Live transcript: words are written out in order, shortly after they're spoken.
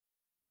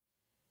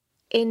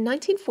In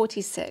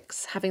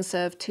 1946, having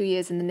served 2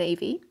 years in the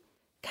Navy,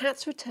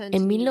 Katz returned to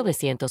En New York.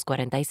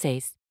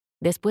 1946,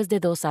 después de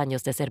 2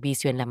 años de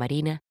servicio en la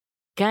Marina,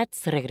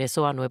 Katz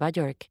regresó a Nueva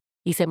York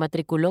y se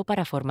matriculó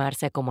para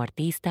formarse como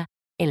artista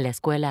en la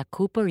escuela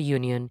Cooper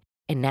Union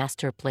en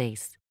Astor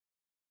Place,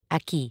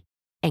 aquí,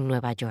 en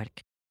Nueva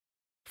York.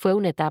 Fue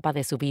una etapa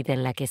de su vida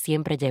en la que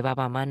siempre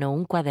llevaba a mano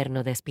un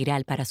cuaderno de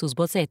espiral para sus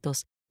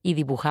bocetos y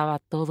dibujaba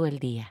todo el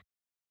día.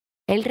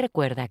 Él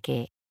recuerda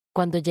que,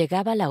 cuando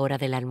llegaba la hora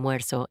del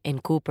almuerzo en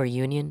Cooper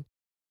Union,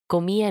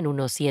 comía en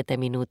unos 7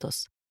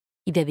 minutos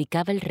y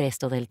dedicaba el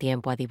resto del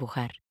tiempo a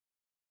dibujar.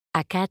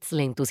 A Katz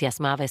le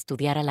entusiasmaba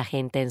estudiar a la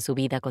gente en su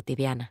vida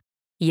cotidiana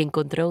y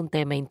encontró un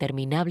tema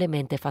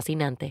interminablemente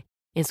fascinante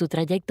en su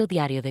trayecto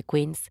diario de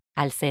Queens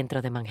al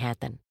centro de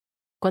Manhattan.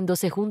 Cuando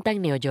se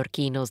juntan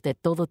neoyorquinos de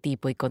todo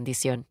tipo y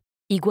condición,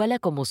 igual a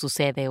como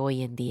sucede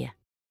hoy en día.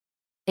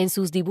 En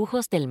sus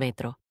dibujos del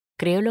metro,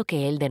 creó lo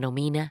que él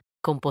denomina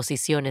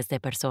composiciones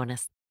de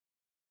personas.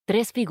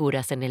 3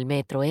 figuras en el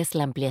metro es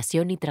la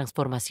ampliación y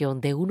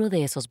transformación de uno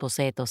de esos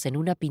bocetos en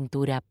una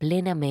pintura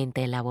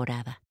plenamente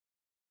elaborada.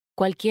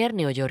 Cualquier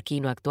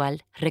neoyorquino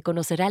actual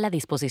reconocerá la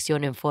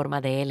disposición en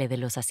forma de L de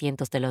los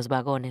asientos de los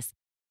vagones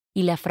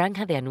y la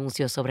franja de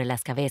anuncios sobre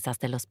las cabezas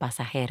de los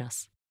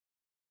pasajeros.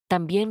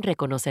 También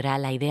reconocerá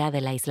la idea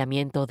del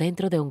aislamiento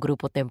dentro de un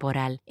grupo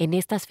temporal en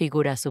estas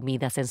figuras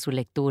sumidas en su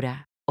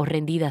lectura o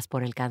rendidas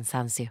por el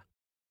cansancio.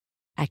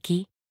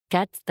 Aquí,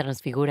 Katz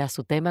transfigura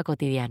su tema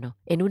cotidiano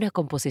en una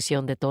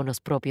composición de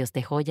tonos propios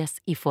de joyas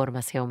y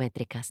formas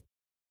geométricas,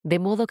 de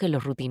modo que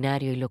lo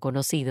rutinario y lo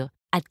conocido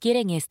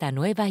adquieren esta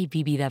nueva y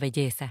vívida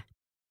belleza.